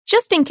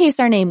Just in case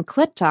our name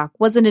Clit Talk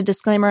wasn't a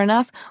disclaimer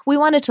enough, we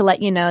wanted to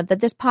let you know that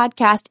this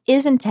podcast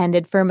is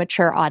intended for a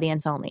mature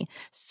audience only.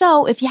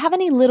 So if you have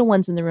any little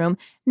ones in the room,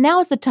 now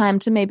is the time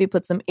to maybe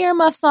put some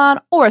earmuffs on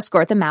or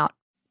escort them out.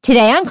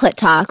 Today on Clit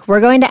Talk, we're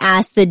going to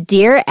ask the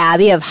Dear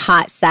Abby of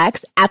hot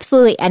sex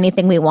absolutely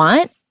anything we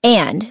want,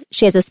 and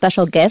she has a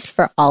special gift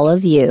for all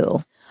of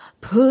you.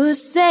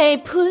 Pussy,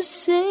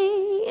 pussy,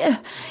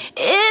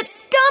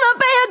 it's gonna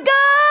be a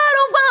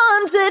good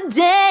one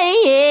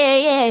today,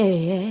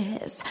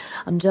 yes.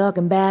 I'm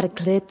talking about a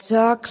clit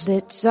talk,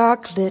 clit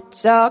talk,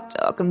 clit talk.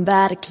 Talking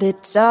about a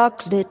clit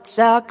talk, clit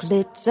talk,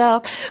 clit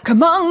talk.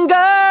 Come on,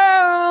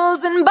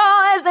 girls and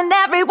boys and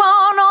everyone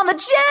on the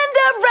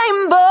gender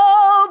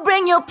rainbow,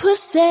 bring your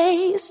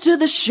pussies to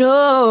the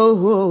show.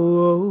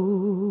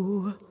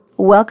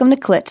 Welcome to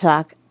Clit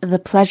Talk, the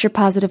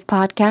pleasure-positive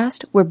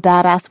podcast where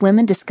badass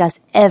women discuss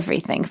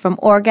everything from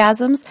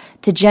orgasms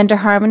to gender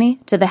harmony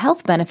to the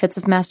health benefits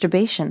of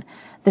masturbation,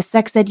 the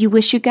sex that you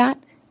wish you got,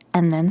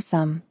 and then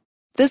some.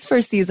 This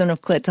first season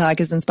of Clit Talk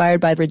is inspired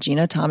by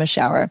Regina Thomas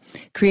Schauer,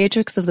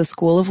 creatrix of the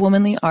School of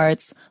Womanly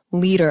Arts,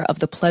 leader of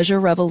the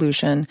Pleasure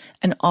Revolution,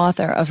 and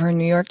author of her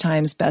New York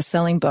Times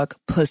bestselling book,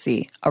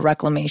 Pussy, A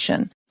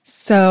Reclamation.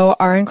 So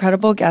our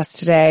incredible guest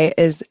today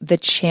is the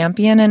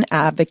champion and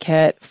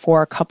advocate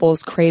for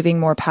couples craving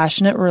more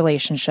passionate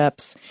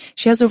relationships.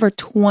 She has over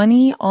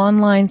 20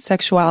 online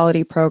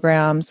sexuality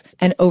programs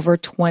and over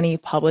 20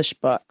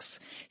 published books.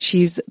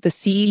 She's the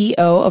CEO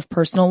of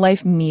Personal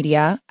Life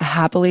Media, a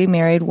happily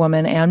married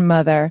woman and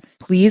mother.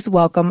 Please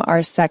welcome our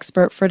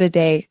Sexpert for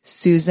today,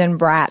 Susan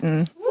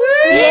Bratton.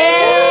 Yay!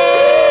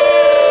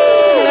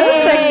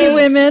 Hello, sexy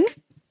women.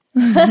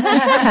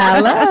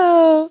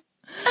 Hello.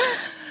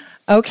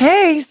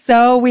 Okay,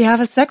 so we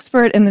have a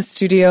Sexpert in the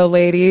studio,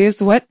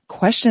 ladies. What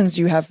questions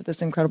do you have for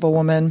this incredible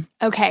woman?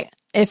 Okay,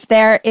 if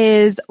there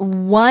is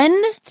one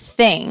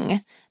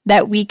thing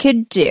that we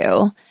could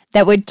do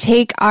that would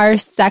take our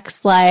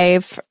sex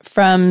life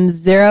from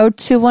 0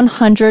 to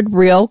 100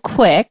 real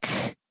quick,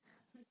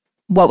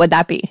 what would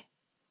that be?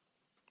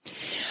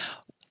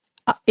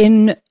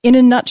 In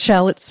a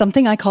nutshell, it's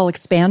something I call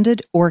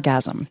expanded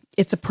orgasm.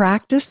 It's a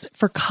practice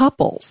for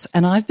couples,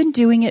 and I've been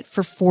doing it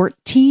for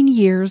 14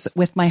 years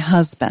with my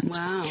husband.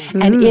 Wow.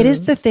 And it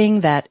is the thing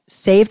that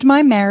saved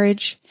my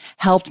marriage,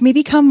 helped me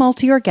become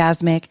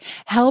multi-orgasmic,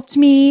 helped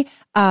me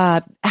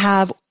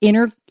have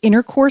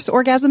intercourse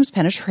orgasms,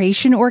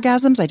 penetration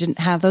orgasms. I didn't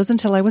have those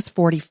until I was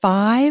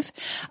 45.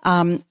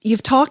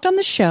 You've talked on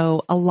the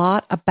show a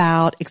lot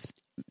about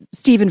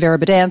Stephen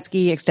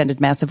Verabadansky,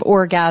 Extended Massive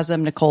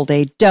Orgasm, Nicole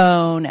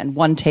Day-Doan, and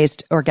One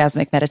Taste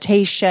Orgasmic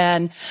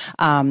Meditation.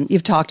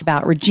 You've talked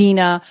about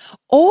Regina.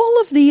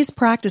 All of these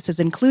practices,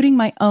 including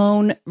my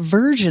own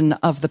version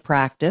of the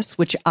practice,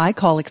 which I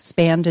call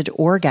expanded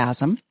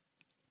orgasm,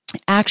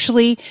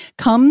 actually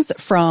comes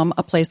from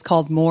a place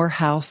called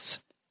Morehouse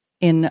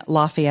in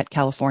Lafayette,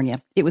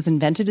 California. It was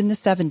invented in the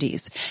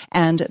 70s,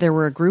 and there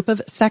were a group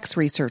of sex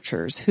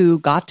researchers who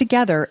got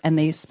together, and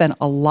they spent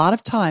a lot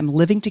of time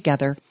living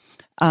together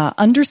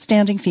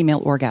understanding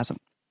female orgasm.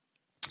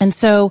 And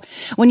so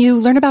when you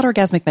learn about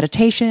orgasmic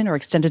meditation or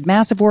extended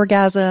massive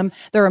orgasm,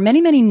 there are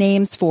many, many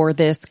names for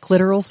this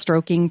clitoral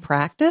stroking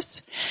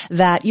practice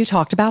that you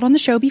talked about on the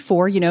show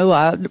before,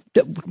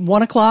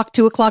 1 o'clock,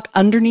 2 o'clock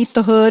underneath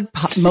the hood,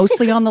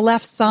 mostly on the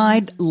left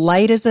side,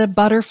 light as a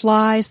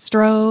butterfly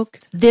stroke.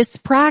 This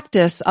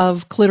practice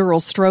of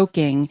clitoral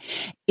stroking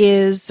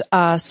is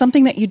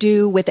something that you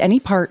do with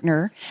any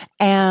partner.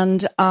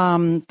 And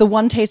the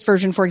One Taste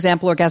version, for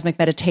example, orgasmic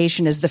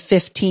meditation, is the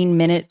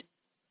 15-minute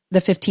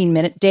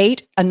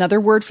date. Another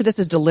word for this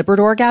is deliberate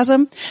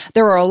orgasm.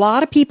 There are a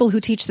lot of people who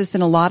teach this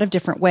in a lot of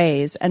different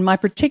ways. And my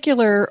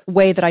particular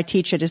way that I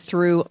teach it is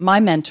through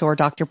my mentor,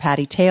 Dr.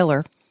 Patty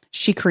Taylor.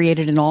 She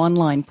created an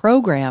online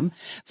program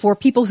for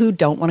people who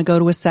don't want to go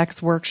to a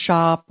sex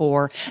workshop,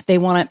 or they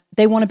want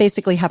to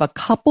basically have a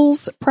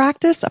couples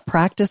practice, a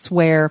practice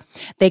where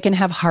they can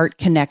have heart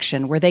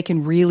connection, where they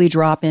can really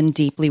drop in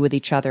deeply with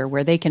each other,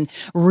 where they can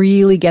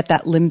really get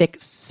that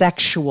limbic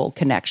sexual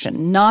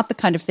connection. Not the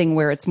kind of thing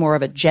where it's more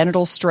of a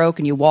genital stroke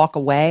and you walk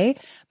away,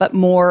 but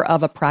more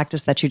of a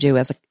practice that you do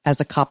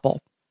as a couple.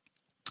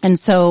 And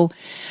so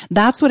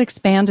that's what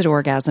expanded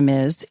orgasm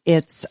is.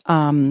 It's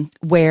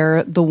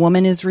where the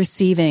woman is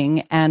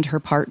receiving and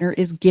her partner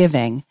is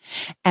giving.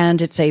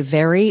 And it's a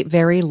very,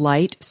 very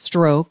light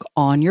stroke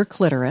on your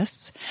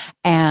clitoris.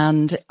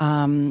 And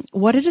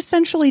what it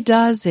essentially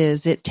does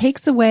is it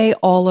takes away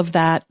all of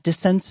that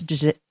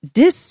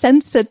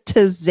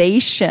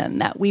desensitization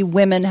that we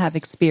women have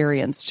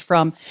experienced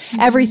from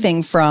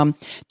everything from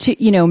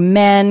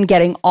men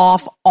getting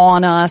off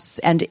on us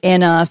and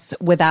in us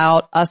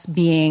without us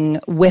being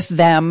with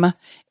them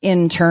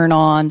in turn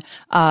on,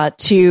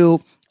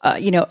 to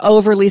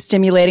overly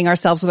stimulating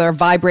ourselves with our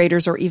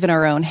vibrators or even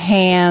our own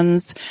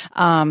hands.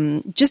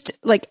 Just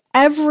like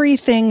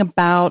everything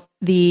about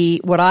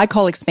what I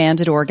call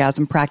expanded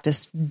orgasm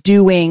practice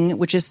doing,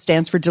 which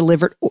stands for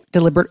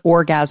deliberate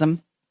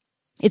orgasm.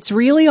 It's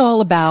really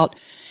all about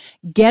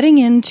getting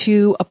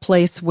into a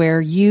place where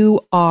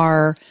you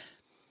are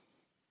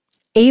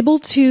able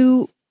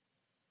to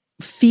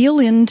feel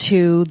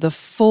into the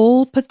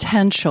full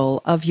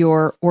potential of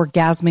your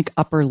orgasmic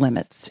upper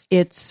limits.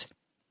 It's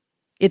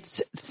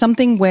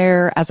something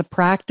where, as a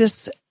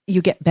practice,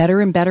 you get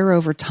better and better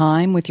over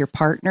time with your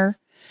partner,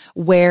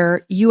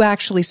 where you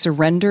actually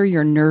surrender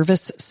your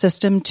nervous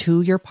system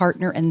to your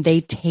partner and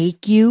they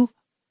take you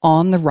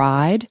on the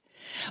ride,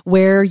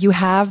 where you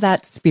have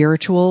that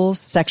spiritual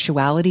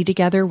sexuality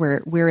together,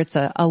 where it's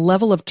a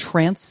level of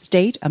trance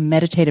state, a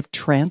meditative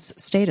trance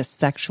state, a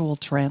sexual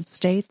trance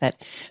state that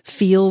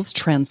feels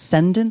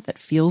transcendent, that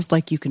feels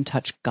like you can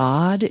touch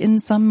God in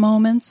some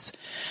moments.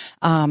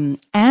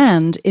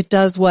 And it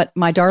does what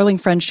my darling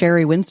friend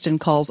Sherry Winston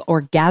calls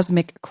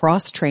orgasmic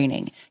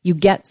cross-training. You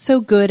get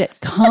so good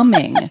at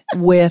coming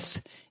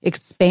with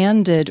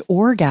expanded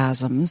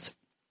orgasms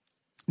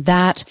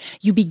that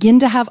you begin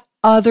to have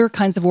other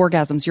kinds of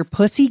orgasms. Your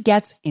pussy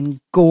gets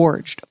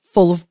engorged,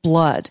 full of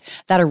blood.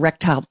 That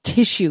erectile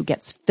tissue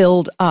gets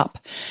filled up.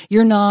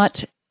 You're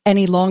not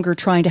any longer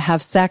trying to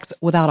have sex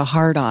without a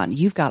hard-on.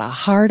 You've got a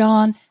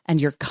hard-on and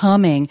you're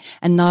coming.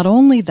 And not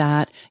only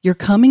that, you're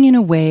coming in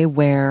a way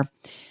where,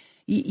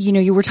 you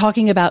know, you were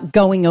talking about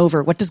going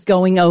over. What does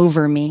going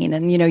over mean?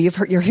 And, you know,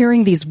 you're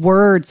hearing these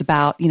words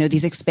about, you know,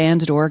 these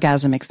expanded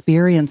orgasm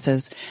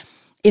experiences.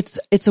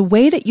 It's a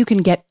way that you can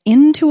get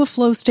into a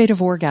flow state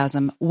of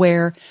orgasm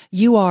where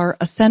you are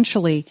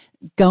essentially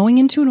going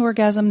into an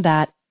orgasm,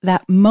 that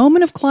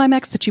moment of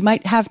climax that you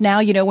might have now,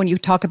 you know, when you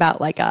talk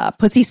about like a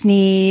pussy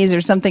sneeze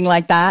or something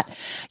like that,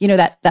 you know,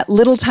 that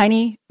little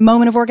tiny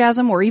moment of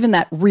orgasm, or even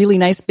that really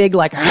nice big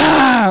like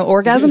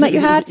orgasm that you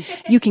had.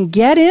 You can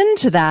get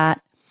into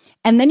that,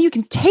 and then you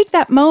can take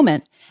that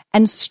moment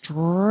and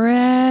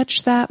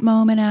stretch that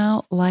moment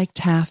out like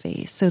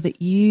taffy so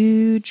that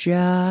you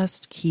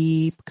just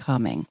keep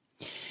coming.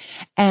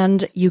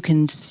 And you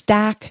can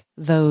stack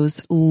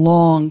those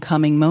long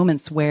coming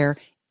moments where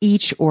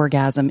each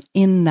orgasm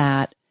in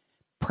that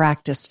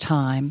practice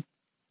time,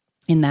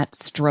 in that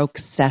stroke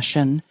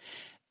session,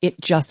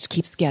 it just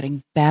keeps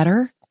getting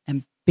better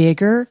and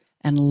bigger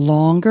and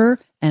longer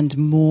and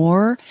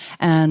more.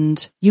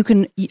 And you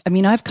can, I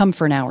mean, I've come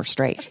for an hour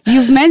straight.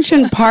 You've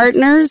mentioned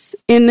partners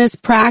in this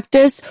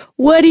practice.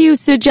 What do you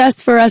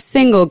suggest for us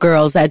single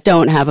girls that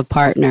don't have a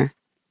partner?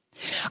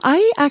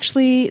 I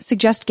actually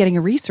suggest getting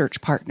a research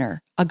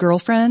partner, a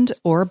girlfriend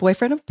or a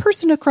boyfriend, a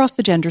person across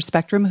the gender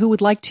spectrum who would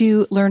like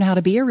to learn how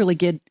to be a really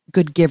good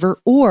giver,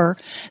 or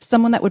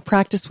someone that would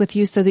practice with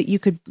you so that you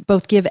could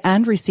both give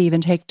and receive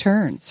and take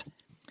turns.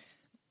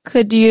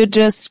 Could you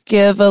just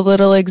give a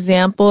little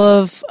example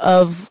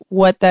of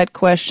what that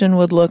question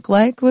would look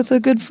like with a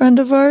good friend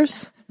of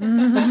ours? Eve,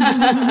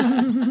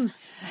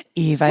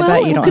 I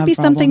bet you don't have it could be problems.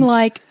 something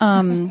like,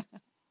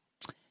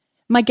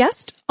 my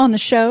guest on the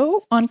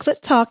show on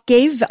Clit Talk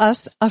gave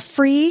us a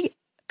free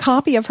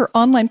copy of her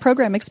online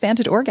program,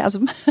 Expanded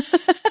Orgasm,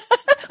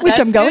 which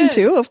I'm going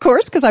to, of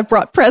course, because I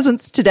brought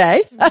presents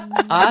today.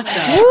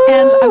 Awesome.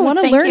 And I want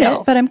to learn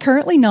it, but I'm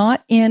currently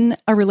not in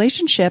a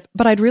relationship.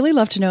 But I'd really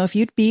love to know if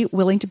you'd be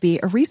willing to be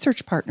a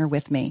research partner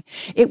with me.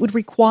 It would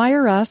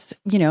require us,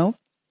 you know,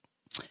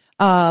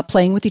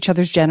 playing with each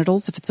other's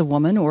genitals if it's a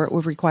woman, or it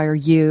would require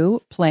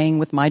you playing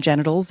with my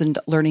genitals and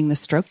learning the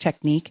stroke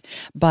technique.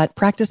 But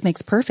practice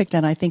makes perfect,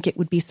 and I think it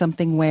would be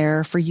something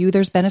where for you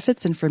there's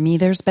benefits and for me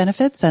there's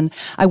benefits. And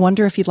I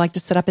wonder if you'd like to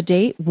set up a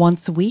date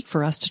once a week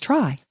for us to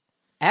try.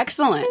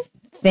 Excellent.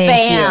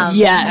 Thank you.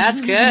 Yes.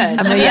 That's good.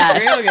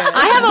 Yes. Real good.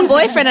 I have a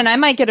boyfriend and I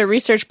might get a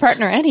research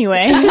partner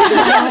anyway.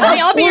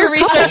 I'll be your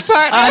research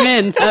partner. I'm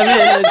in.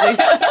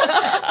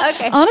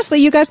 Okay. Honestly,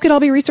 you guys could all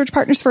be research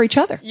partners for each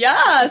other.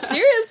 Yeah,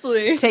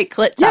 seriously. Take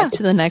Clit Talk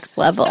to the next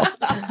level.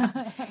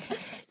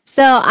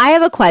 So I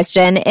have a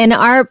question. In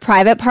our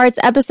private parts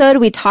episode,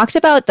 we talked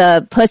about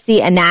the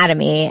pussy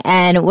anatomy.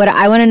 And what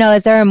I want to know,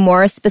 is there a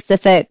more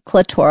specific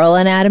clitoral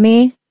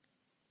anatomy?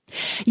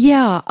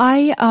 Yeah,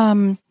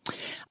 I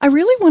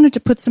really wanted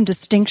to put some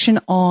distinction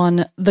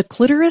on the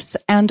clitoris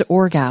and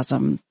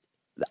orgasm.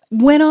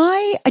 When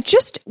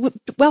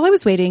while I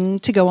was waiting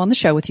to go on the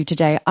show with you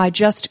today, I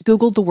just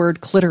Googled the word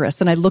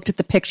clitoris and I looked at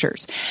the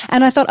pictures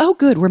and I thought, oh,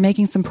 good, we're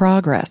making some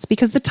progress,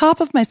 because the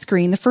top of my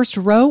screen, the first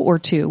row or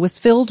two, was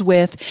filled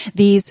with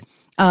these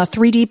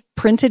 3D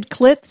printed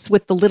clits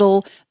with the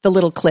little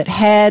clit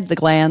head, the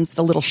glands,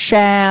 the little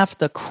shaft,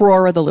 the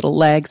crura, the little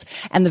legs,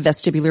 and the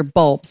vestibular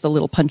bulbs, the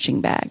little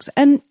punching bags.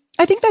 And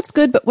I think that's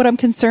good, but what I'm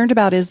concerned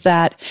about is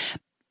that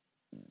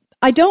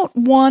I don't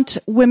want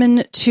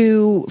women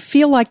to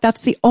feel like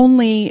that's the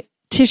only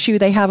tissue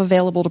they have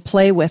available to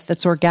play with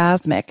that's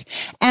orgasmic.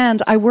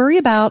 And I worry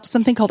about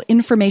something called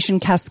information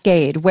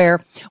cascade, where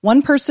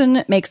one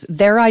person makes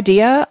their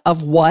idea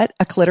of what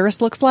a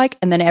clitoris looks like,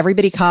 and then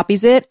everybody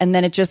copies it, and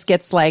then it just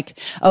gets like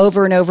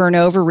over and over and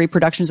over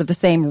reproductions of the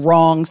same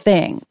wrong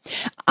thing.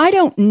 I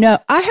don't know.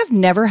 I have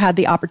never had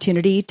the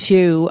opportunity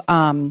to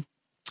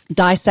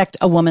dissect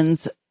a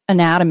woman's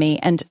anatomy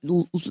and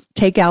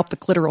take out the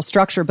clitoral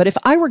structure. But if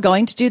I were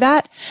going to do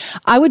that,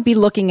 I would be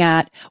looking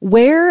at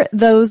where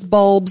those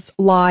bulbs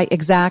lie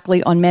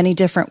exactly on many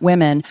different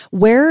women,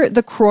 where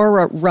the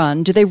crura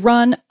run. Do they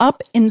run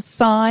up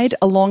inside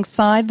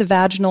alongside the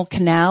vaginal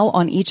canal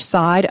on each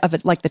side of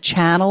it, like the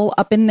channel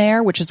up in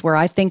there, which is where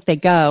I think they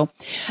go.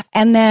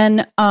 And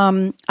then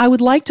I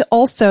would like to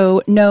also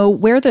know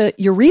where the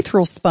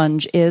urethral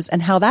sponge is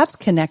and how that's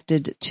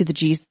connected to the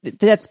G.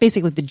 That's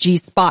basically the G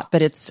spot,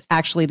 but it's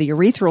actually the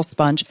urethral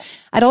sponge.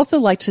 I'd also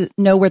like to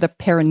know where the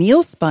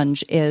perineal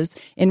sponge is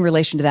in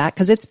relation to that,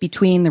 because it's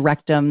between the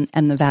rectum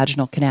and the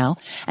vaginal canal.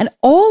 And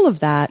all of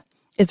that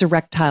is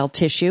erectile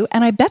tissue.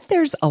 And I bet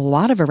there's a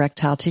lot of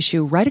erectile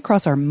tissue right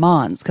across our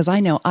mons, because I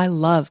know I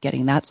love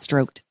getting that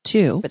stroked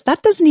too. But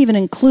that doesn't even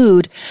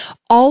include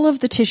all of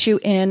the tissue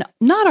in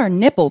not our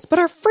nipples, but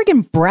our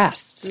friggin'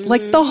 breasts,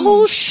 like the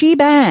whole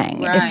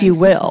shebang, if you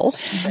will.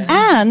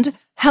 And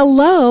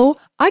hello,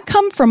 I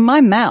come from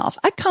my mouth.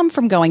 I come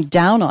from going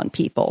down on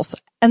people's.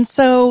 And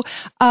so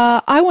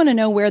I want to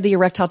know where the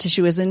erectile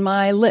tissue is in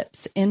my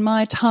lips, in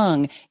my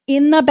tongue,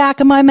 in the back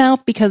of my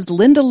mouth, because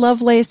Linda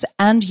Lovelace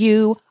and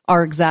you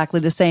are exactly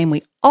the same.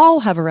 We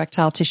all have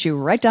erectile tissue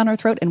right down our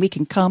throat, and we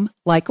can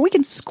we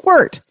can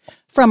squirt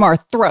from our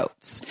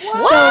throats.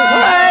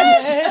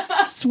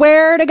 What?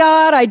 Swear to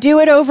God, I do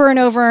it over and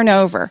over and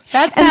over.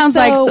 That sounds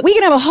like we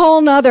can have a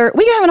whole nother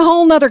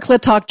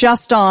clit talk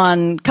just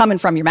on coming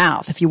from your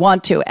mouth if you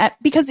want to.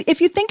 Because if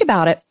you think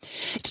about it,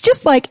 it's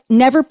just like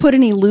never put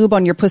any lube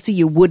on your pussy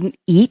you wouldn't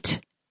eat.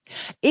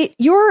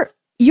 Your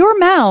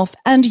mouth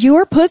and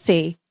your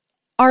pussy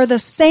are the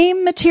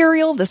same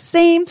material, the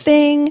same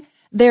thing.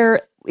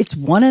 It's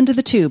one end of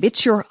the tube.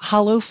 It's your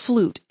hollow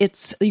flute.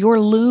 It's your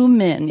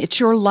lumen.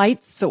 It's your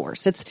light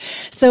source.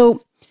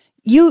 So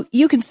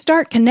you can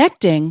start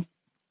connecting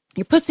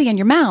your pussy and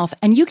your mouth,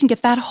 and you can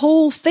get that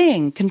whole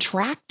thing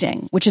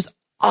contracting, which is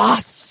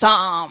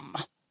awesome.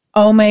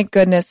 Oh my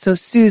goodness. So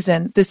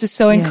Susan, this is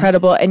so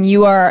incredible. And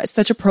you are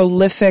such a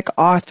prolific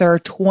author,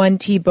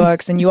 20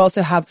 books, and you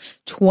also have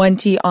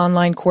 20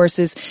 online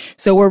courses.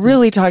 So we're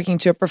really talking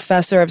to a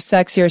professor of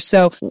sex here.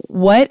 So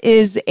what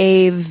is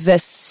a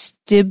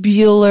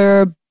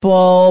vestibular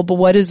bulb?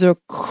 What is a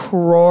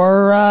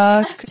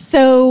crura?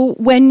 So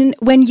when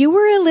you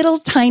were a little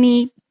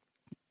tiny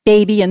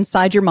baby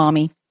inside your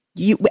mommy,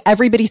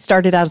 everybody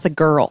started out as a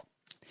girl.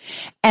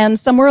 And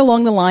somewhere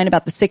along the line,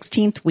 about the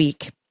 16th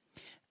week,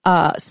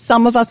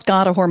 some of us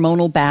got a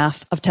hormonal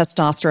bath of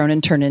testosterone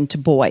and turned into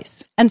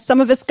boys. And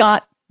some of us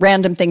got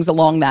random things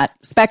along that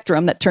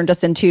spectrum that turned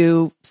us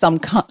into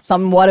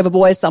somewhat of a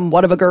boy,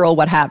 somewhat of a girl,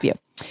 what have you.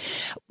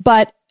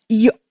 But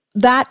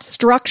that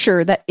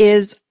structure that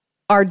is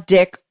our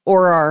dick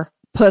or our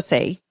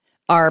pussy,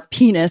 our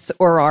penis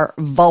or our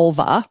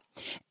vulva,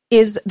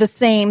 is the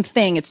same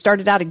thing. It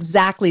started out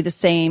exactly the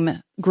same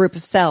group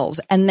of cells,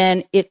 and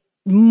then it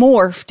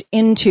morphed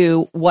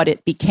into what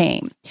it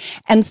became.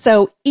 And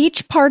so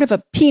each part of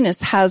a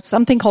penis has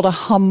something called a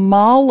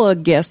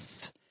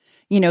homologous,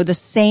 the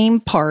same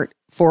part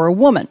for a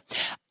woman.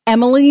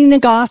 Emily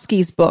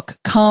Nagoski's book,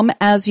 Come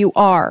As You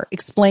Are,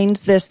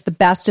 explains this the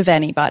best of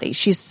anybody.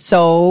 She's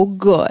so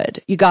good.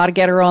 You got to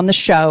get her on the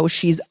show.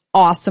 She's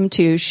awesome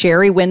too.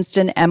 Sherry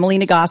Winston, Emily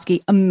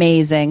Nagoski,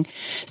 amazing.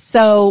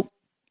 So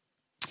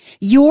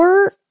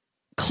your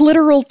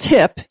clitoral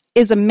tip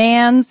is a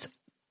man's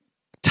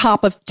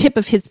tip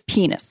of his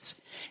penis.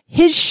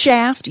 His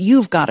shaft,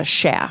 you've got a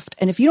shaft.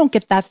 And if you don't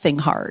get that thing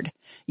hard,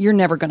 you're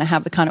never going to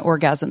have the kind of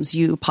orgasms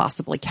you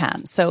possibly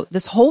can. So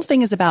this whole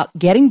thing is about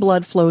getting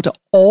blood flow to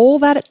all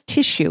that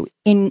tissue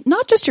in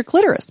not just your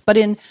clitoris, but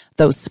in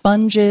those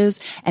sponges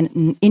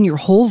and in your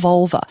whole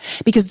vulva,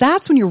 because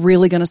that's when you're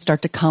really going to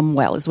start to come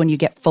well, is when you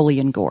get fully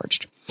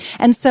engorged.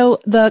 And so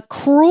the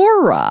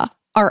crura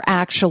are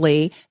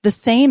actually the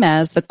same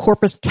as the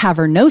corpus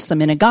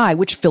cavernosum in a guy,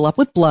 which fill up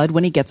with blood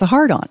when he gets a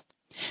hard-on.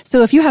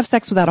 So if you have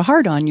sex without a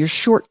hard-on, you're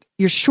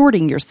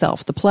shorting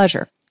yourself the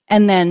pleasure.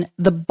 And then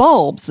the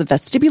bulbs, the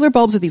vestibular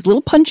bulbs, are these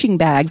little punching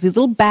bags, these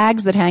little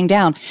bags that hang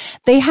down.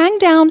 They hang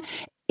down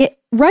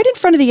right in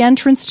front of the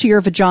entrance to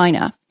your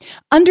vagina,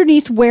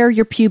 underneath where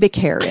your pubic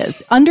hair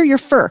is, under your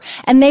fur.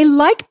 And they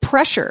like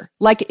pressure.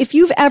 Like if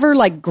you've ever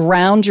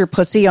ground your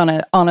pussy on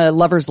a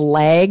lover's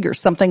leg or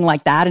something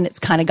like that, and it's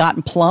kind of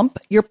gotten plump,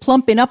 you're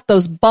plumping up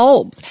those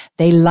bulbs.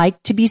 They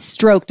like to be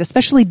stroked,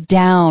 especially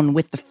down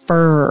with the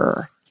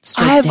fur.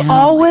 I've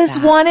always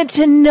wanted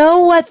to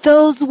know what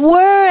those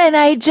were, and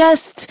it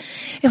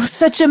was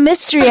such a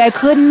mystery. I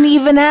couldn't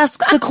even ask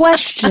the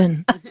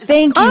question.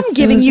 Thank you, I'm Susan.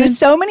 giving you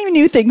so many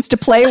new things to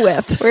play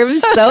with. We're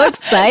so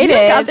excited.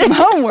 You've got some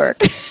homework.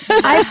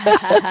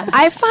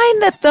 I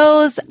find that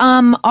those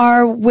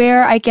are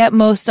where I get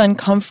most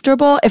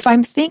uncomfortable. If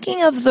I'm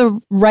thinking of the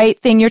right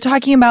thing, you're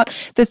talking about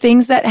the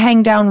things that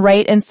hang down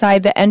right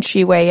inside the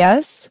entryway,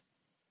 yes?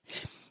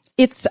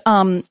 It's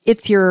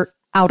your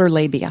outer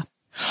labia.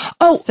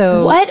 Oh,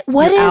 so what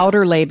your is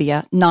outer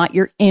labia, not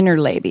your inner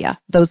labia?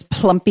 Those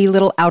plumpy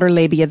little outer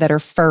labia that are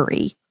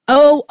furry.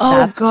 Oh,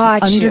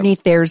 got you.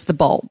 Underneath there's the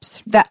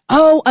bulbs.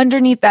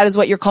 Underneath that is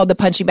what you're called the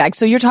punching bag.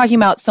 So you're talking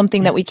about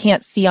something that we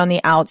can't see on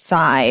the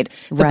outside.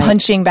 The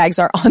punching bags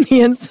are on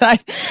the inside.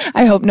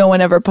 I hope no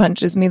one ever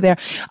punches me there.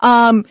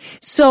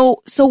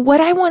 So what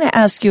I want to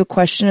ask you a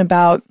question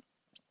about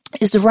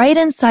is right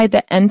inside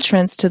the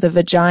entrance to the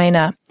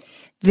vagina.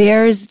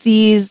 There's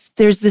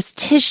this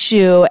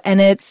tissue and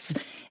it's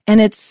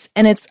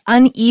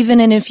uneven.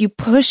 And if you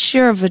push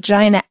your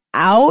vagina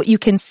out, you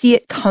can see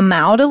it come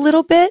out a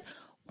little bit.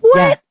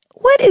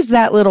 What is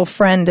that little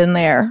friend in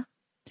there?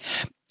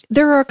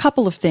 There are a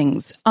couple of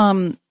things.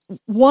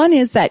 One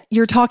is that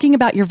you're talking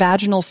about your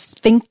vaginal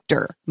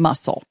sphincter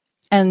muscle,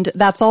 and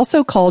that's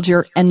also called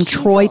your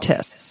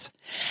introitus.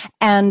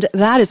 And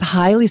that is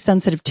highly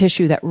sensitive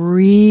tissue that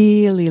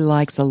really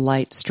likes a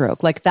light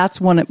stroke. Like that's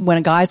when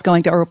a guy's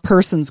going to, or a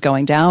person's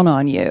going down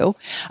on you,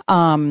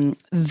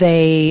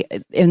 they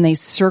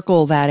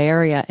circle that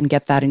area and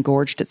get that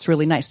engorged. It's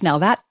really nice. Now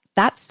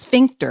that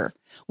sphincter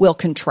will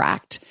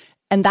contract.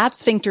 And that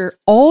sphincter,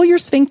 all your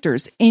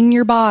sphincters in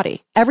your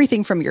body,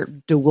 everything from your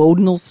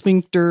duodenal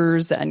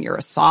sphincters and your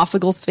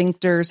esophageal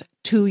sphincters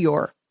to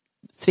your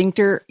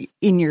sphincter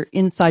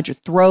inside your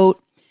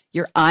throat.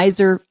 Your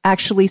eyes are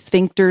actually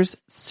sphincters,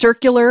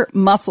 circular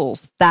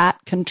muscles that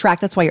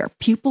contract. That's why your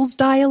pupils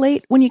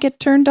dilate when you get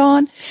turned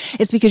on.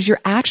 It's because you're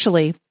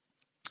actually,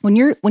 when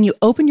you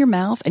open your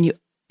mouth and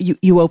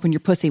you open your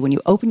pussy. When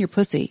you open your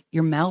pussy,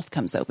 your mouth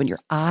comes open, your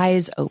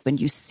eyes open,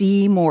 you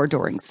see more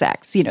during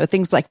sex,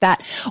 things like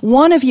that.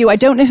 One of you, I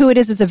don't know who it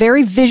is a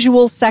very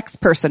visual sex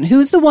person.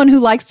 Who's the one who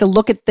likes to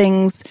look at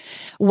things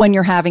when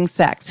you're having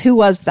sex? Who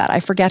was that?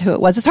 I forget who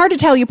it was. It's hard to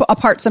tell you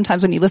apart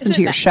sometimes when you listen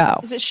to your show.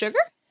 Is it Sugar?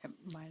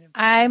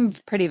 I'm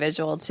pretty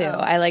visual too.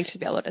 I like to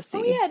be able to see.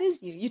 Oh yeah, it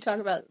is you. You talk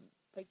about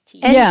like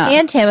teeth.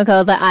 And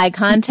Tamiko, the eye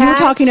contact.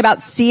 You're talking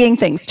about seeing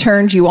things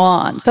turns you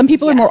on. Some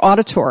people are more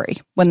auditory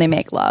when they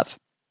make love.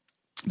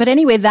 But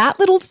anyway, that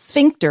little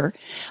sphincter,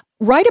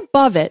 right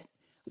above it,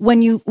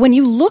 when you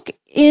look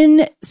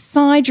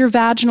inside your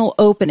vaginal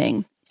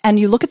opening and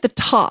you look at the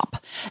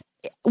top,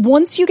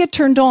 once you get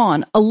turned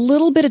on, a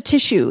little bit of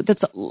tissue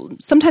that's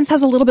sometimes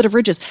has a little bit of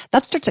ridges,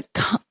 that starts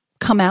to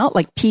come out,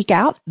 like peek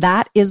out.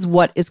 That is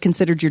what is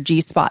considered your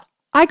G spot.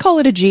 I call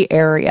it a G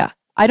area.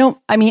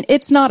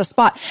 It's not a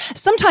spot.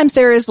 Sometimes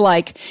there is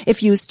like,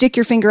 if you stick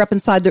your finger up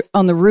inside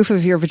on the roof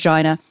of your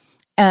vagina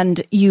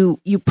and you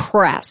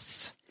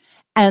press,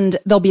 and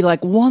there'll be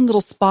like one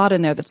little spot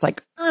in there that's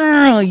like,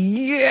 oh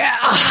yeah,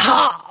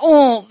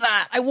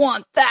 that, I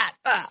want that.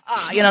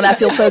 That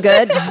feels so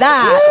good.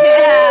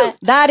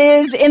 That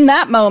is in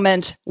that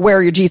moment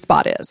where your G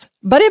spot is.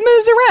 But it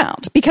moves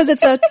around because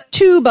it's a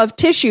tube of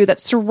tissue that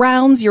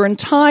surrounds your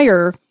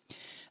entire,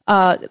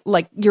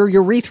 like your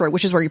urethra,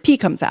 which is where your pee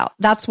comes out.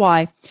 That's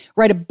why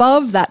right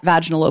above that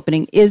vaginal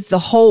opening is the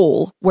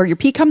hole where your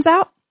pee comes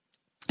out.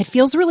 It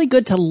feels really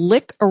good to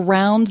lick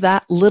around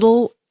that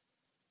little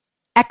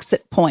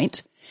exit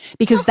point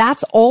because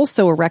that's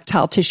also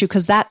erectile tissue,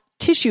 because that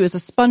tissue is a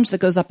sponge that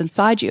goes up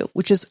inside you,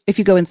 which is, if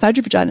you go inside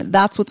your vagina,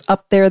 that's what's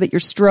up there that you're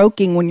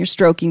stroking when you're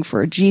stroking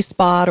for a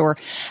G-spot or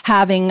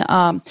having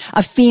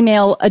a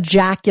female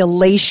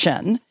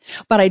ejaculation.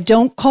 But I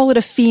don't call it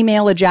a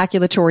female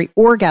ejaculatory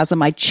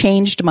orgasm. I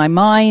changed my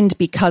mind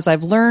because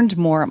I've learned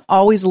more. I'm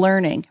always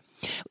learning.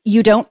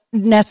 You don't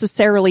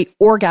necessarily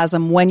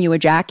orgasm when you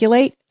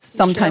ejaculate.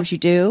 Sometimes you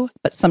do,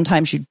 but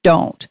sometimes you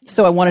don't.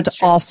 So I wanted to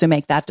also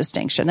make that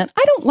distinction. And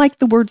I don't like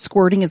the word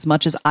squirting as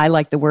much as I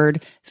like the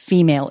word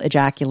female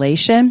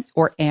ejaculation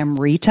or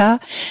amrita,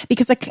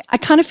 because I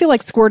kind of feel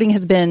like squirting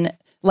has been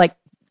like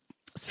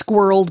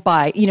squirreled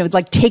by,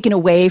 like taken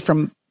away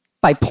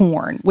by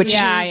porn, which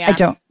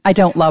I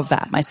don't love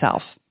that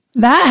myself.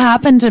 That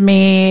happened to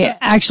me.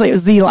 Actually, it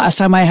was the last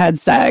time I had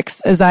sex,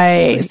 as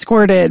I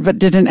squirted but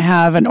didn't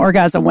have an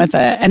orgasm with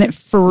it, and it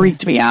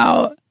freaked me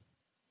out.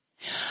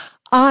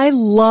 I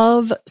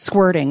love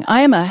squirting.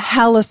 I am a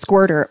hella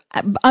squirter.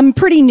 I'm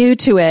pretty new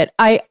to it.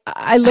 I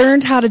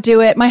learned how to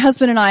do it. My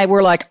husband and I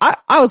were like,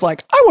 I was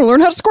like, I want to learn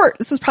how to squirt.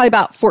 This was probably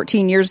about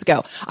 14 years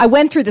ago. I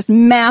went through this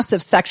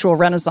massive sexual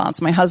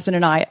renaissance. My husband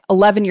and I,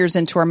 11 years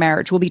into our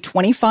marriage, we'll be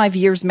 25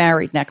 years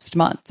married next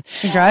month.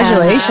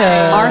 Congratulations.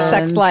 And our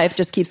sex life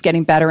just keeps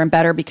getting better and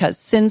better because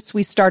since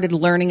we started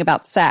learning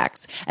about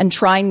sex and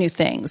trying new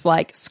things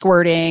like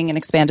squirting and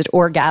expanded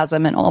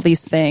orgasm and all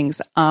these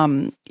things,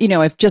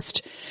 I've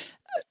just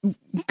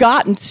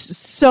gotten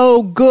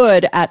so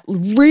good at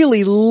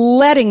really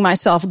letting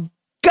myself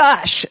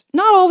gush.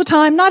 Not all the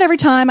time, not every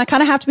time. I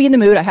kind of have to be in the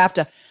mood. I have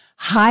to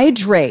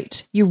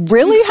hydrate. You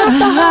really have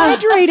to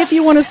hydrate if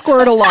you want to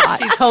squirt a lot.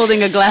 She's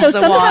holding a glass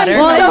of water.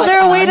 Well, is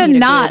there a way to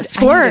not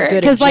squirt?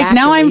 Because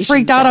now I'm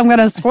freaked out. I'm going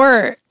to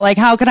squirt. Like,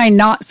 how can I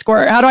not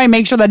squirt? How do I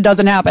make sure that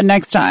doesn't happen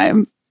next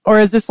time? Or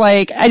is this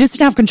like, I just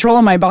didn't have control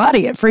of my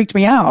body. It freaked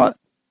me out.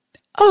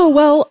 Oh,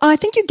 well, I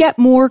think you get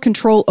more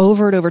control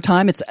over it over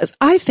time.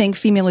 I think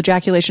female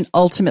ejaculation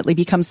ultimately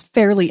becomes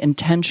fairly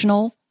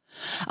intentional.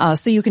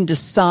 So you can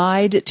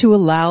decide to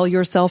allow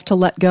yourself to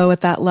let go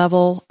at that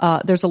level.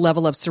 There's a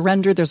level of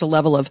surrender. There's a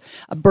level of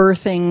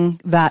birthing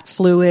that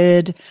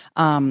fluid,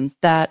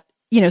 that,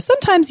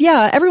 sometimes,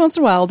 every once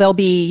in a while there'll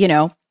be,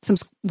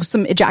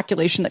 some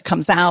ejaculation that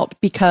comes out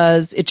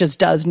because it just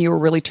does and you were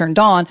really turned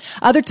on.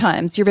 Other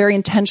times you're very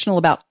intentional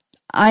about,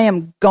 I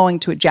am going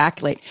to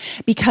ejaculate,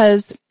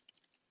 because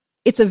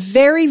it's a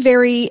very,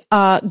 very,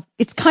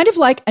 it's kind of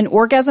like an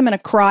orgasm and a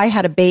cry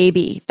had a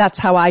baby. That's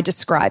how I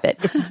describe it.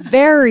 It's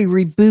very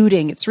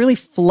rebooting. It really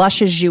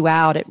flushes you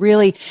out. It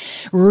really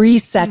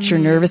resets your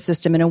nervous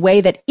system in a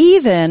way that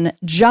even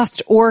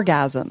just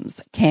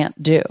orgasms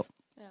can't do.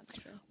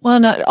 Well,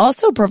 and it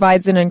also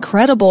provides an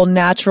incredible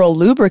natural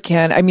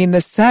lubricant. I mean, the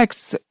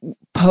sex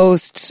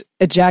post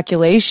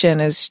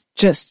ejaculation is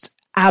just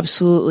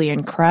absolutely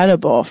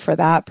incredible for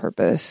that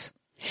purpose.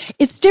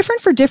 It's different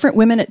for different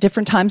women at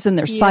different times in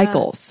their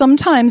cycle.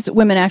 Sometimes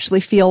women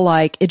actually feel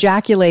like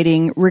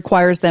ejaculating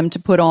requires them to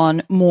put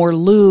on more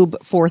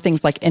lube for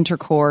things like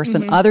intercourse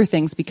and other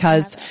things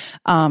because,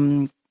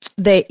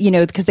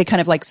 because they kind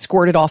of like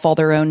squirted off all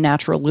their own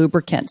natural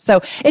lubricant.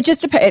 So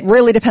it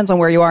really depends on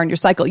where you are in your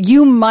cycle.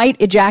 You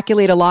might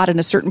ejaculate a lot in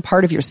a certain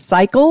part of your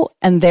cycle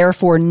and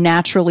therefore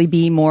naturally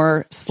be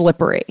more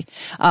slippery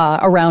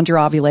around your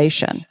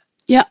ovulation.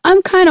 Yeah,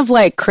 I'm kind of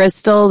like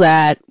Crystal,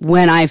 that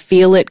when I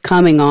feel it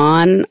coming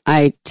on,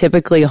 I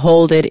typically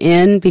hold it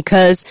in,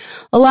 because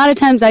a lot of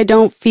times I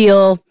don't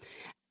feel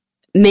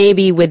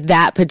maybe with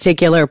that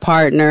particular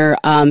partner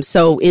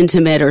so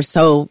intimate or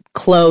so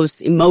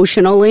close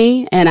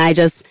emotionally, and I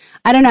just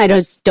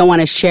don't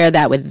want to share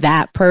that with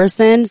that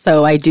person,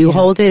 so I do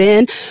hold it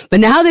in.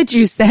 But now that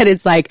you said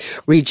it's like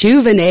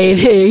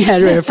rejuvenating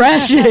and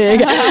refreshing,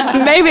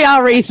 maybe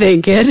I'll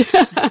rethink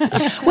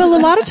it. Well,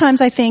 a lot of times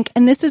I think,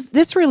 and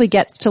this really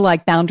gets to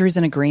like boundaries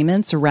and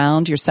agreements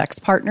around your sex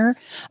partner.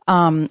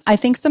 I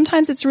think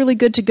sometimes it's really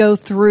good to go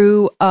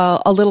through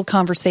a little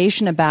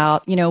conversation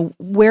about,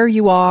 where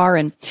you are.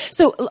 And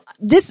so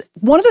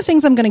one of the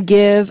things I'm going to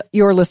give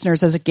your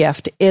listeners as a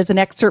gift is an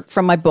excerpt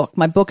from my book.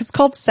 My book is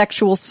called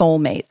Sexual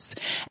Soulmates.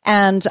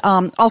 And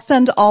I'll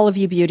send all of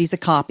you beauties a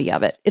copy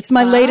of it. It's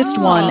my latest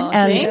one.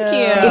 And it's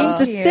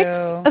the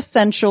 6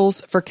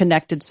 essentials for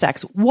connected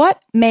sex.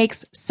 What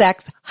makes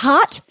sex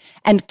hot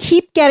and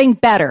keep getting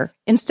better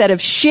instead of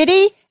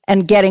shitty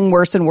and getting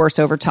worse and worse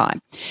over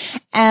time.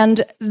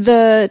 And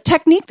the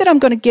technique that I'm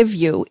going to give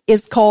you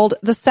is called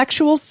the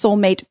Sexual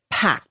Soulmate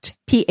Pact,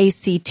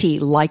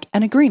 PACT, like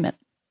an agreement.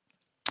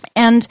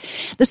 And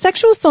the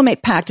Sexual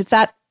Soulmate Pact, it's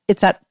at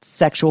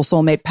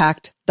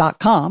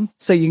sexualsoulmatepact.com,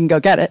 so you can go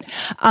get it.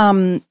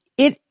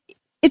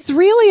 It's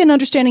really an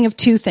understanding of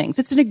two things.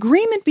 It's an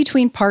agreement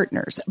between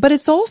partners, but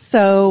it's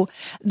also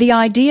the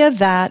idea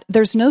that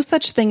there's no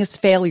such thing as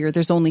failure.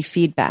 There's only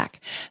feedback.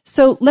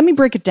 So let me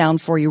break it down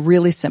for you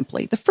really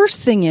simply. The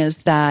first thing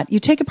is that you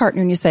take a partner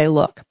and you say,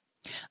 look,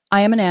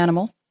 I am an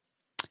animal.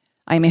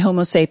 I am a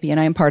Homo sapien.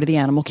 I am part of the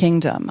animal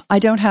kingdom. I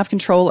don't have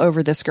control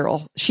over this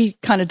girl. She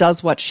kind of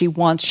does what she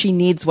wants. She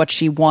needs what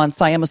she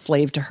wants. I am a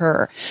slave to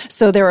her.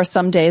 So there are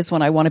some days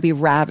when I want to be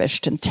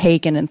ravished and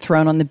taken and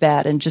thrown on the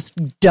bed and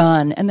just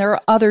done. And there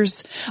are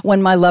others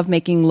when my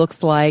lovemaking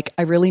looks like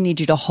I really need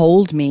you to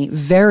hold me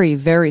very,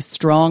 very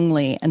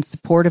strongly and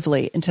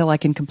supportively until I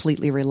can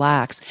completely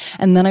relax.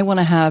 And then I want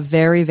to have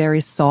very,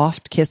 very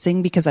soft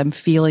kissing because I'm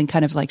feeling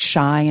kind of like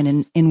shy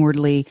and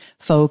inwardly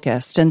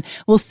focused. And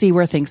we'll see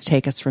where things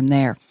take us from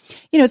there.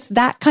 It's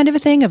that kind of a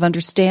thing of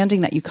understanding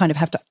that you kind of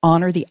have to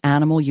honor the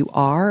animal you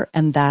are,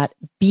 and that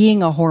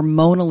being a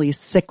hormonally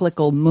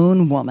cyclical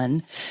moon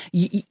woman,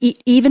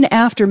 even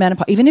after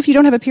menopause, even if you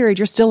don't have a period,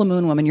 you're still a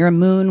moon woman. You're a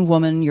moon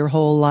woman your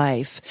whole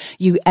life.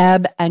 You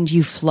ebb and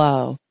you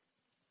flow.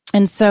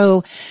 And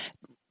so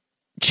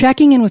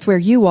checking in with where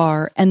you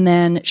are and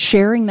then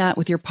sharing that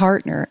with your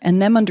partner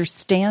and them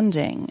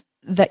understanding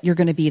that you're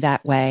going to be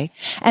that way.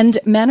 And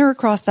men are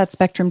across that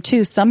spectrum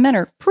too. Some men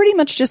are pretty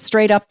much just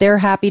straight up. They're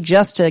happy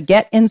just to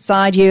get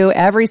inside you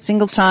every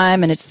single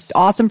time, and it's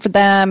awesome for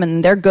them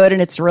and they're good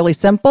and it's really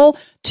simple.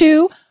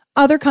 To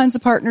other kinds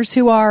of partners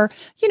who are,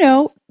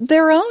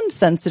 their own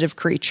sensitive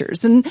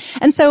creatures. And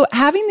so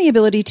having the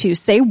ability to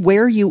say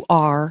where you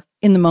are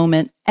in the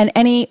moment and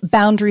any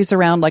boundaries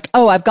around like,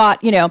 oh, I've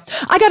got,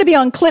 I got to be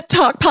on Clit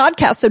Talk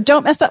podcast, so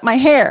don't mess up my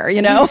hair, or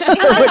whatever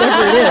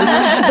it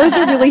is. Those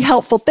are really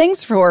helpful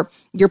things for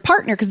your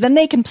partner, because then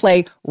they can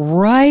play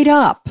right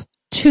up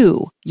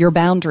to your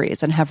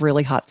boundaries and have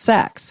really hot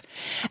sex.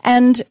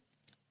 And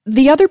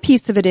the other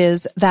piece of it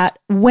is that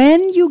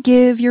when you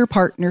give your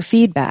partner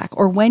feedback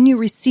or when you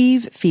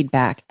receive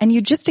feedback and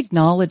you just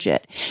acknowledge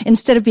it,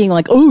 instead of being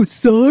like, oh,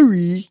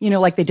 sorry,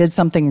 like they did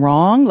something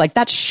wrong, like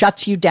that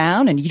shuts you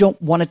down and you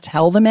don't want to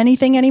tell them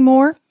anything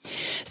anymore.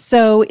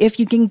 So if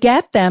you can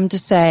get them to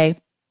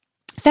say,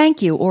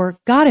 thank you, or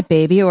got it,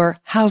 baby, or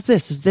how's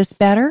this? Is this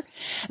better?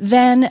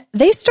 Then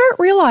they start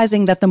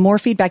realizing that the more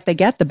feedback they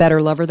get, the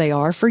better lover they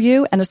are for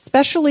you. And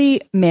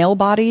especially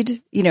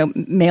male-bodied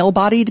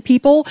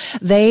people,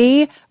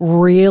 they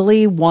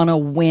really want to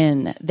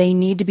win. They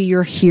need to be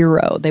your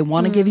hero. They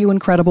want to give you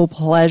incredible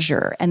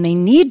pleasure, and they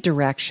need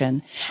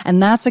direction.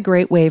 And that's a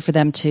great way for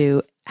them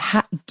to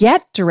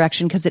get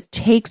direction, because it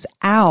takes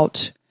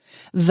out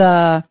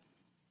the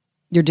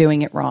you're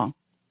doing it wrong.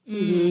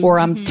 Or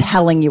I'm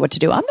telling you what to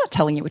do. I'm not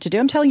telling you what to do.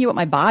 I'm telling you what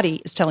my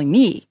body is telling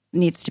me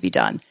needs to be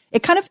done.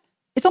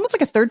 It's almost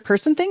like a third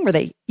person thing where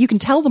you can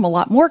tell them a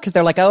lot more, because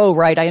they're like, oh,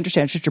 right, I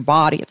understand. It's just your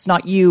body. It's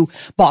not you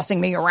bossing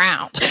me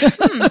around.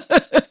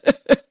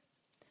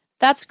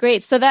 That's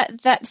great. So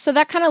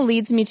that kind of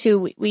leads me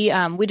to,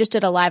 we just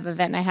did a live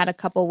event, and I had a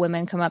couple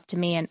women come up to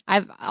me, and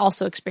I've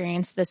also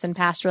experienced this in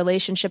past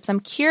relationships. I'm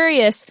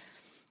curious,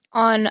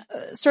 on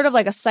sort of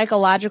like a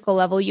psychological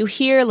level, you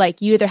hear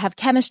like you either have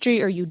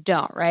chemistry or you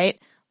don't, right?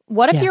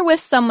 What if you're with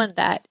someone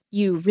that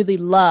you really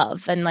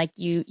love and like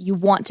you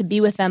want to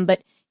be with them,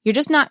 but you're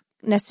just not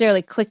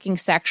necessarily clicking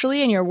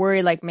sexually, and you're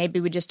worried like maybe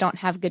we just don't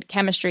have good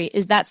chemistry?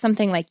 Is that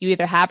something like you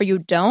either have or you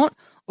don't?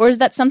 Or is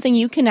that something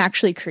you can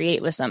actually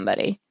create with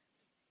somebody?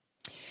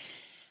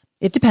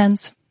 It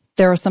depends.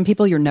 There are some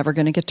people you're never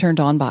going to get turned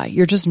on by.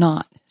 You're just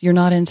not. You're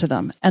not into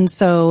them. And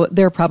so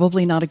they're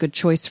probably not a good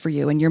choice for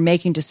you, and you're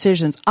making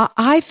decisions.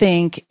 I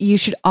think you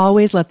should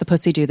always let the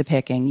pussy do the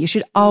picking. You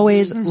should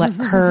always let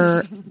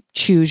her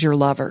choose your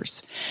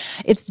lovers.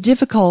 It's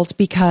difficult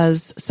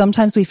because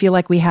sometimes we feel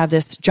like we have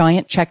this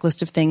giant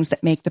checklist of things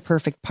that make the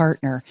perfect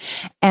partner.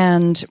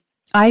 And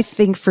I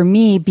think for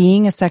me,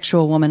 being a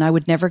sexual woman, I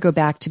would never go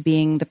back to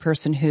being the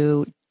person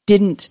who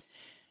didn't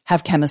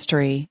have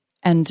chemistry.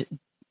 And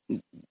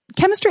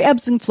chemistry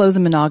ebbs and flows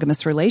in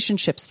monogamous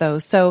relationships, though.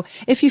 So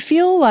if you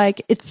feel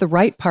like it's the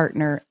right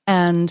partner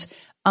and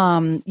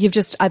you've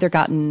just either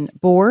gotten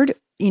bored,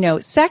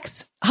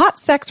 hot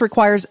sex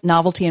requires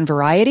novelty and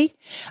variety.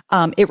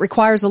 It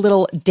requires a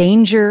little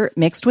danger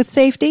mixed with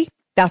safety.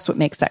 That's what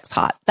makes sex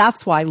hot.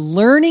 That's why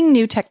learning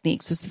new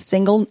techniques is the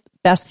single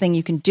best thing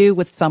you can do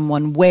with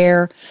someone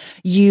where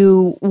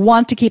you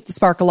want to keep the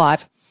spark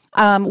alive.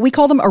 We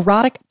call them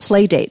erotic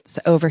play dates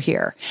over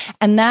here.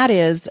 And that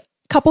is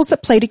couples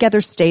that play together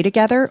stay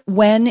together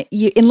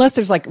unless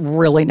there's like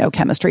really no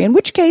chemistry, in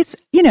which case,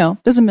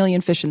 there's a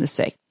million fish in the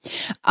sea.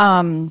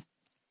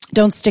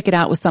 Don't stick it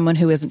out with someone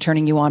who isn't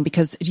turning you on,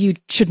 because you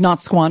should not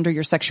squander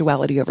your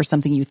sexuality over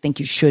something you think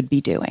you should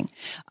be doing.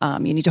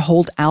 You need to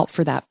hold out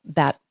for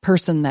that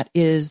person that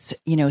is,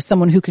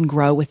 someone who can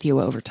grow with you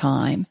over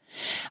time.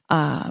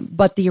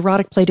 But the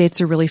erotic play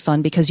dates are really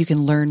fun because you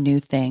can learn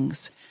new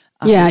things.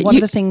 One of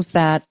the things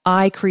that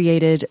I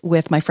created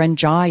with my friend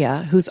Jaya,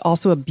 who's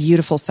also a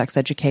beautiful sex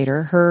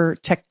educator, her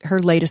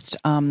latest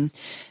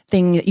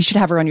thing, you should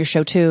have her on your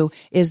show too,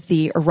 is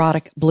the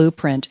erotic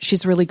blueprint.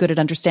 She's really good at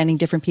understanding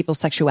different people's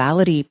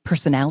sexuality,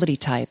 personality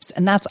types,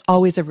 and that's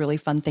always a really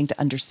fun thing to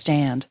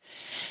understand.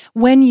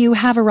 When you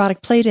have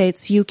erotic play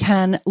dates, you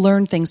can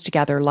learn things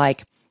together,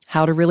 like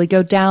how to really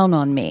go down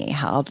on me,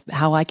 how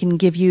I can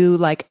give you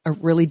like a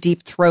really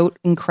deep throat,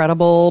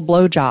 incredible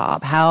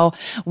blowjob, how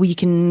we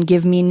can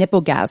give me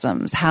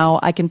nipple-gasms,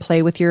 how I can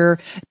play with your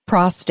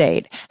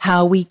prostate,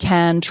 how we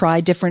can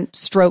try different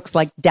strokes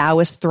like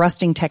Taoist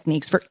thrusting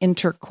techniques for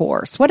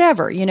intercourse,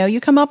 whatever,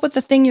 you come up with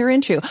the thing you're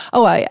into.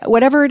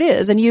 Whatever it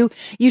is. And you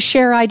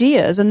share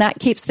ideas, and that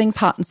keeps things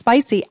hot and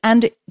spicy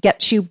and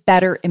gets you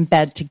better in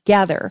bed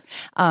together,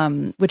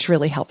 which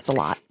really helps a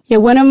lot. Yeah,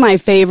 one of my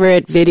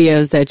favorite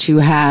videos that you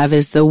have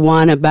is the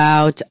one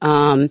about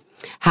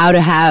how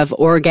to have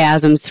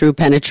orgasms through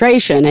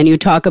penetration. And you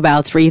talk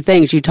about three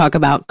things. You talk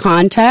about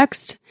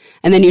context,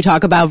 and then you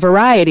talk about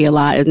variety a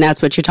lot. And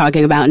that's what you're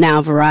talking about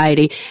now,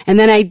 variety. And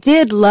then I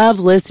did love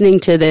listening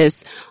to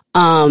this,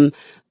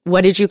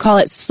 what did you call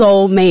it?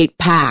 Soulmate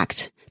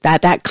pact.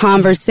 That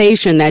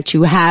conversation that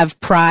you have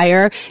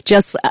prior,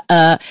 just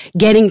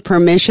getting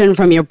permission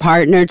from your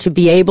partner to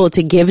be able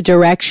to give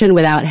direction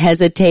without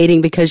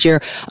hesitating because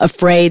you're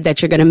afraid that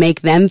you're going to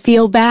make them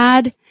feel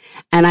bad.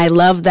 And I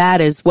love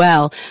that as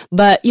well.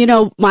 But,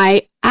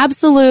 my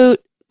absolute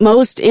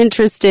most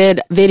interested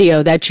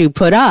video that you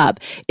put up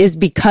is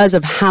because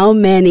of how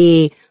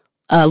many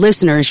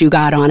listeners you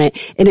got on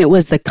it, and it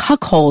was the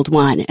cuckold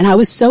one. And I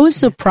was so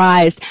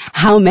surprised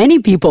how many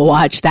people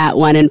watched that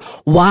one and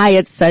why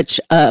it's such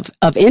of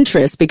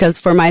interest, because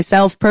for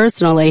myself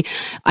personally,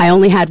 I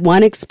only had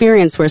one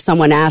experience where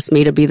someone asked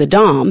me to be the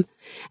dom,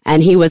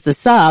 and he was the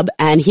sub,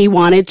 and he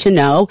wanted to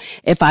know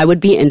if I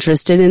would be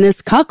interested in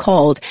this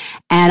cuckold.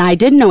 And I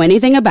didn't know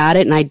anything about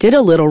it, and I did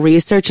a little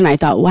research, and I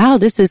thought, wow,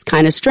 this is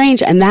kind of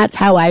strange. And that's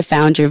how I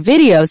found your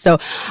video. So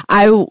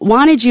I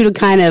wanted you to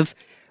kind of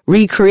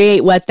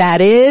recreate what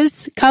that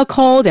is,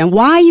 cuckold, and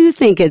why you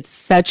think it's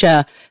such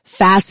a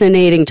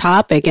fascinating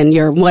topic and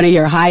one of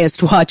your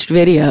highest watched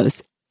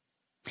videos.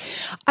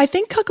 I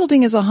think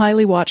cuckolding is a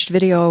highly watched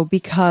video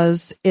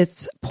because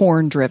it's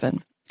porn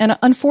driven. And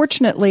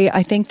unfortunately,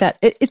 I think that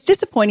it's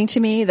disappointing to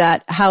me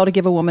that How to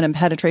Give a Woman a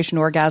Penetration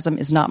Orgasm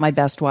is not my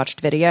best watched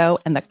video,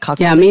 and the cuckolding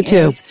Yeah, me too.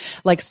 is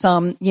like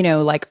some,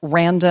 like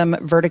random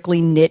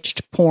vertically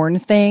niched porn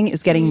thing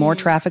is getting more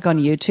traffic on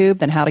YouTube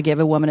than How to Give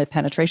a Woman a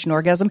Penetration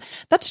Orgasm.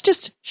 That's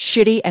just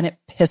shitty, and it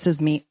pisses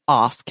me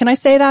off. Can I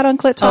say that on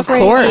Clit Talk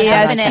Radio? Of course.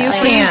 Yes, you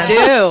can. Please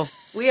do.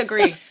 We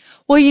agree.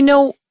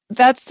 Well,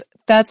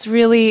 that's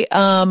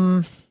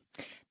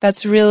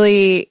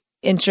really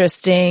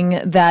interesting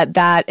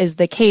that is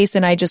the case.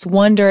 And I just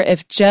wonder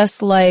if,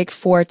 just like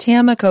for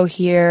Tamiko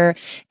here,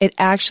 it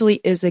actually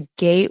is a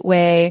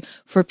gateway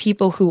for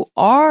people who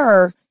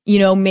are,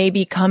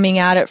 maybe coming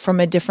at it from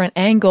a different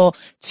angle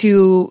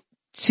to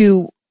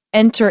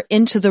enter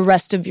into the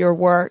rest of your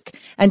work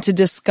and to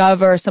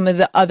discover some of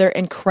the other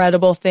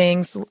incredible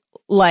things,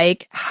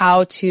 like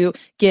how to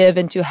give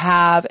and to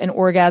have an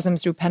orgasm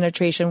through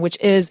penetration, which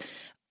is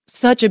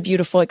such a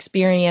beautiful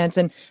experience.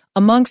 And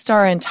amongst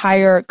our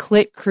entire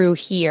Clit crew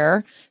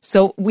here,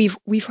 so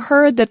we've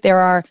heard that there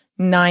are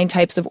 9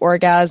 types of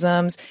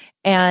orgasms,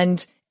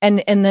 and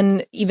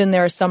then even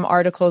there are some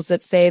articles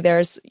that say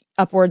there's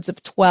upwards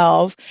of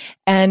 12.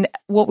 And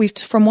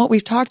from what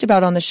we've talked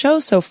about on the show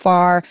so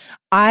far,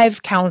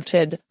 I've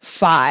counted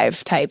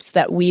 5 types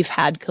that we've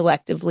had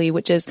collectively,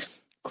 which is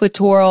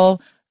clitoral,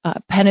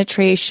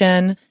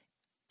 penetration,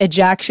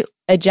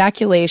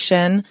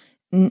 ejaculation,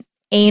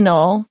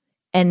 anal,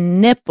 and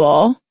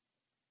nipple.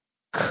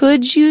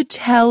 Could you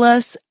tell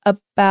us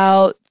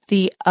about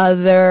the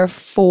other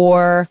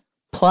 4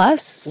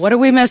 plus? What are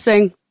we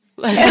missing?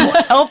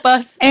 Help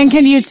us. And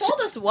can you told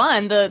us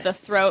one, the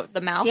throat,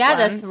 the mouth Yeah,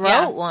 one. the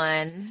throat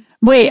one.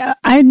 wait?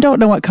 I don't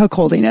know what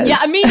cuckolding is.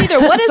 Yeah, me neither.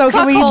 What is so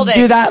can we cuckolding?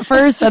 do that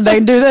first and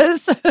then do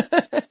this?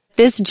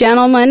 This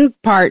gentleman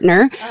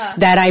partner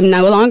that I'm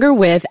no longer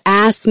with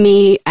asked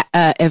me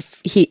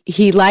if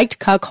he liked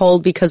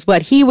cuckold, because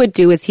what he would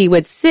do is he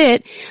would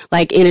sit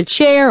like in a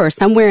chair or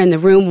somewhere in the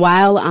room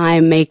while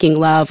I'm making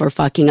love or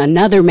fucking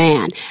another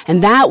man.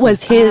 And that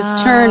was his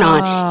turn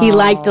on. He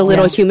liked a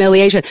little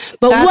humiliation.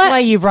 But That's why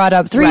you brought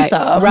up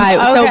threesome. Right.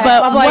 Okay. So,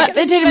 but I'm like, what,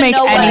 it didn't make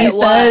any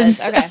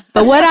sense. Okay.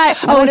 but what I,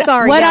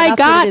 what I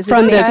got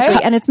from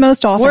this, and it's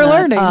most often We're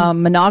learning. a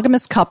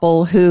monogamous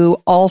couple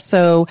who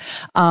also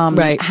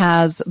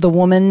has the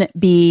woman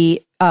be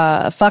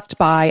fucked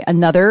by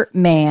another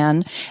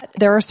man.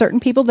 There are certain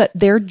people that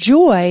their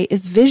joy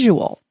is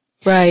visual.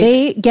 Right.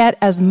 They get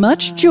as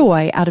much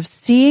joy out of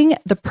seeing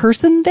the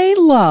person they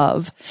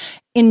love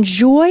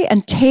enjoy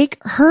and take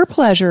her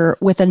pleasure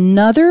with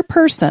another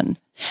person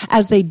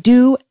as they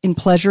do in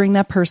pleasuring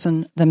that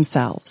person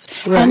themselves.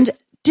 Right. And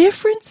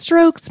different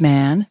strokes,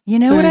 man. You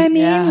know what I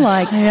mean?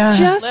 Yeah.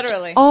 Just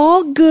Literally.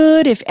 all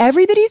good. If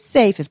everybody's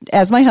safe, if,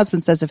 as my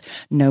husband says,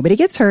 if nobody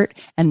gets hurt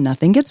and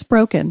nothing gets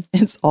broken,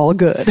 it's all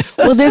good.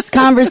 Well, this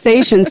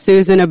conversation,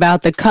 Susan,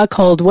 about the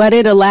cuckold, what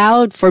it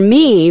allowed for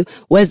me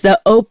was the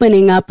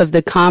opening up of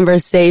the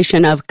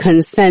conversation of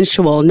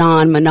consensual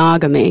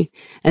non-monogamy.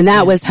 And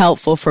that was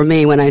helpful for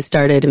me when I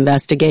started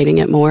investigating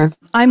it more.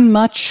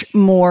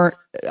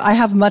 I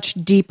have much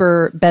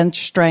deeper bench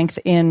strength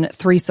in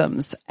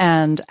threesomes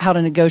and how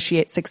to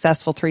negotiate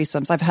successful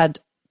threesomes. I've had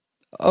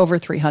over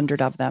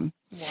 300 of them.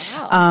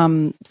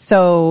 Wow.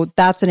 So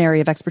that's an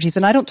area of expertise.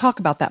 And I don't talk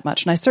about that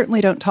much. And I certainly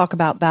don't talk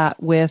about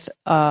that with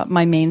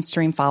my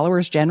mainstream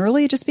followers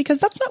generally, just because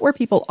that's not where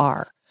people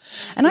are.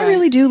 And I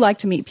really do like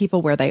to meet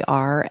people where they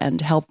are and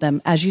help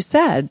them, as you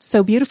said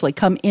so beautifully,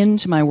 come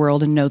into my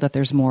world and know that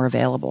there's more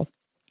available.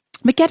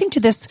 But getting to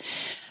this,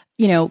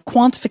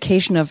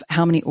 quantification of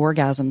how many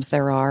orgasms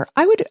there are,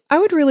 I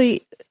would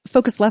really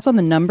focus less on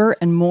the number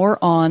and more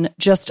on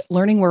just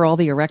learning where all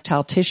the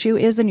erectile tissue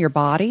is in your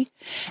body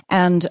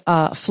and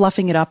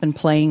fluffing it up and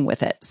playing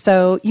with it.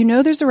 So,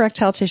 there's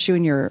erectile tissue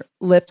in your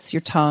lips,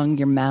 your tongue,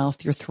 your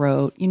mouth, your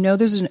throat.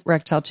 There's an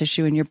erectile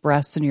tissue in your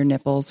breasts and your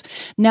nipples.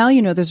 Now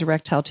there's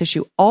erectile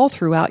tissue all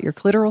throughout your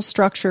clitoral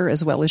structure,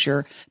 as well as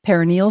your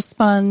perineal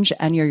sponge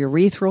and your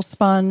urethral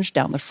sponge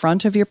down the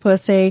front of your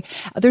pussy.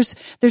 There's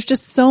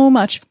just so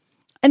much.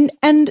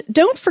 And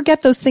don't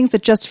forget those things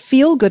that just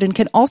feel good and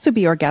can also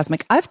be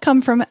orgasmic. I've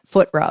come from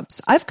foot rubs.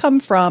 I've come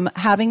from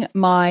having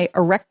my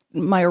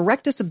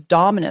erectus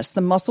abdominis, the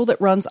muscle that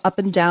runs up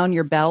and down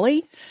your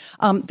belly.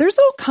 There's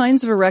all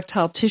kinds of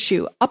erectile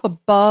tissue up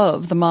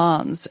above the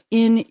mons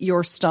in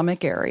your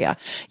stomach area.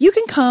 You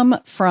can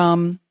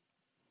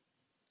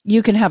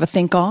have a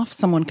think off.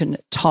 Someone can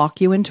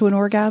talk you into an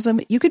orgasm.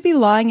 You could be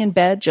lying in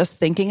bed just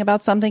thinking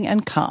about something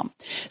and come.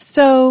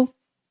 So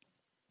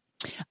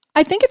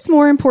I think it's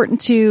more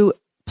important to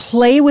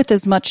play with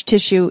as much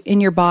tissue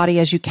in your body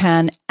as you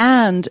can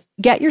and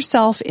get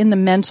yourself in the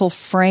mental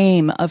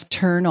frame of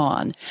turn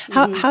on.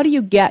 How do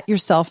you get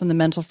yourself in the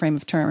mental frame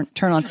of turn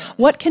on?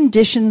 What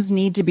conditions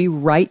need to be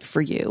right for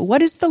you?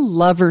 What is the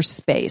lover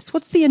space?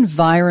 What's the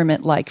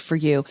environment like for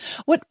you?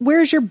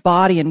 Where's your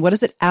body and what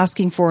is it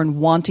asking for and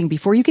wanting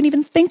before you can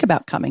even think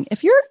about coming?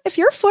 If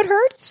your foot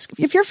hurts,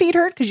 if your feet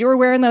hurt because you were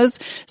wearing those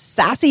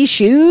sassy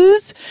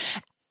shoes,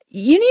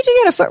 you need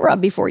to get a foot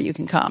rub before you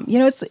can come.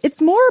 It's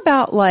more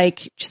about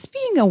like just just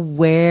being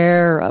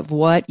aware of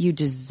what you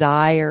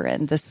desire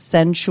and the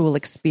sensual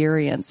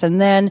experience,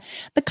 and then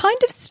the kind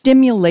of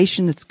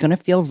stimulation that's going to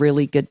feel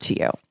really good to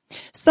you.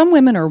 Some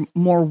women are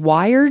more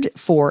wired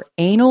for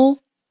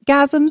anal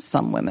orgasms.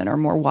 Some women are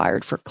more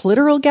wired for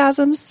clitoral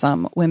orgasms.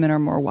 Some women are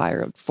more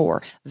wired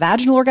for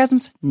vaginal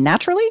orgasms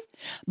naturally.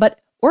 But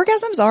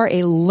orgasms are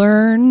a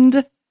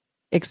learned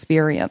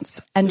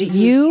experience. And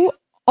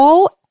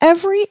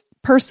every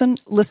person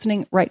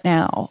listening right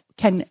now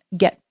can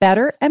get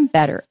better and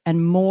better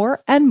and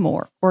more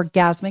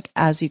orgasmic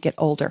as you get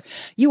older.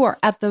 You are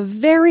at the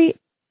very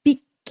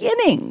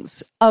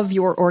beginnings of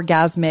your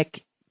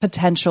orgasmic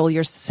potential,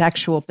 your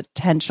sexual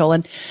potential,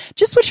 and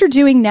just what you're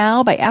doing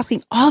now by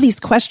asking all these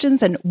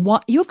questions, and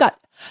what you've got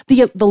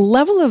the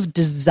level of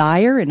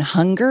desire and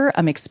hunger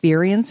I'm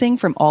experiencing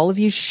from all of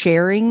you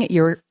sharing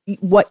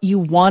what you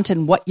want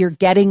and what you're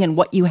getting and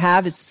what you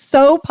have is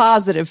so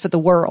positive for the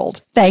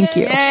world. Thank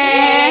you.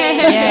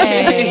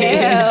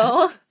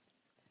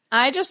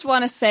 I just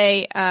want to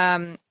say,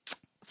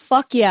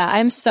 fuck yeah,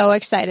 I'm so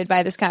excited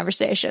by this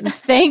conversation.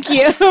 Thank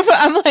you.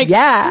 I'm like,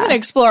 I'm going to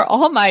explore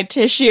all my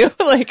tissue.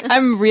 Like,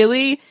 I'm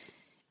really,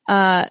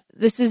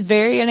 this is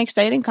an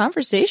exciting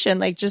conversation.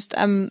 Like, just,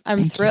 I'm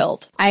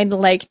thrilled. I'd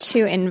like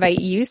to invite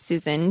you,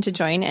 Susan, to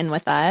join in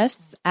with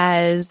us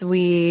as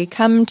we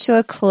come to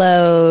a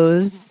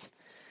close,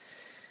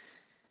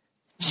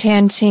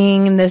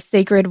 chanting the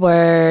sacred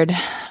word,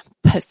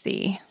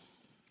 pussy.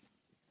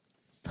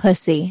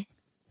 Pussy.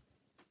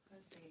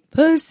 Pussy.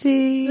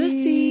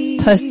 Pussy.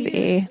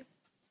 Pussy.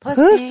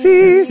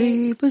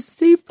 Pussy. Pussy.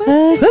 Pussy.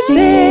 Pussy.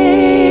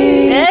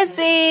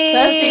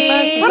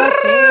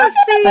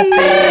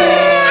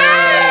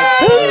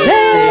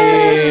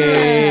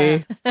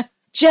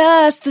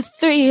 Just the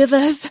three of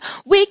us.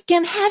 We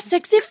can have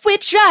sex if we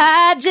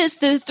try. Just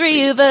the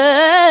three of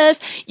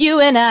us. You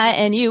and I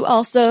and you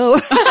also.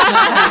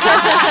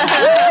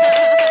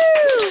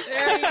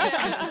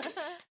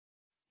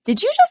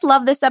 Did you just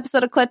love this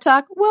episode of Clit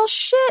Talk? Well,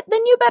 shit,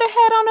 then you better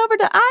head on over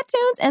to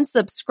iTunes and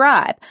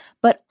subscribe.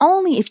 But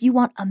only if you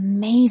want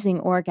amazing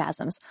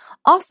orgasms.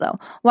 Also,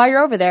 while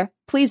you're over there,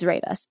 please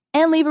rate us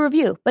and leave a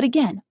review. But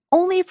again,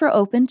 only if you're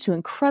open to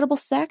incredible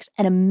sex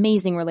and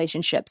amazing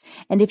relationships.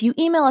 And if you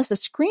email us a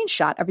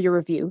screenshot of your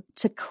review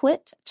to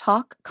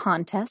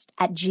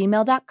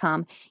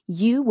clittalkcontest@gmail.com,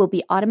 you will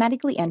be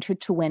automatically entered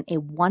to win a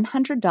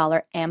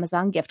 $100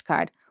 Amazon gift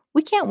card.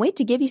 We can't wait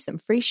to give you some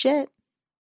free shit.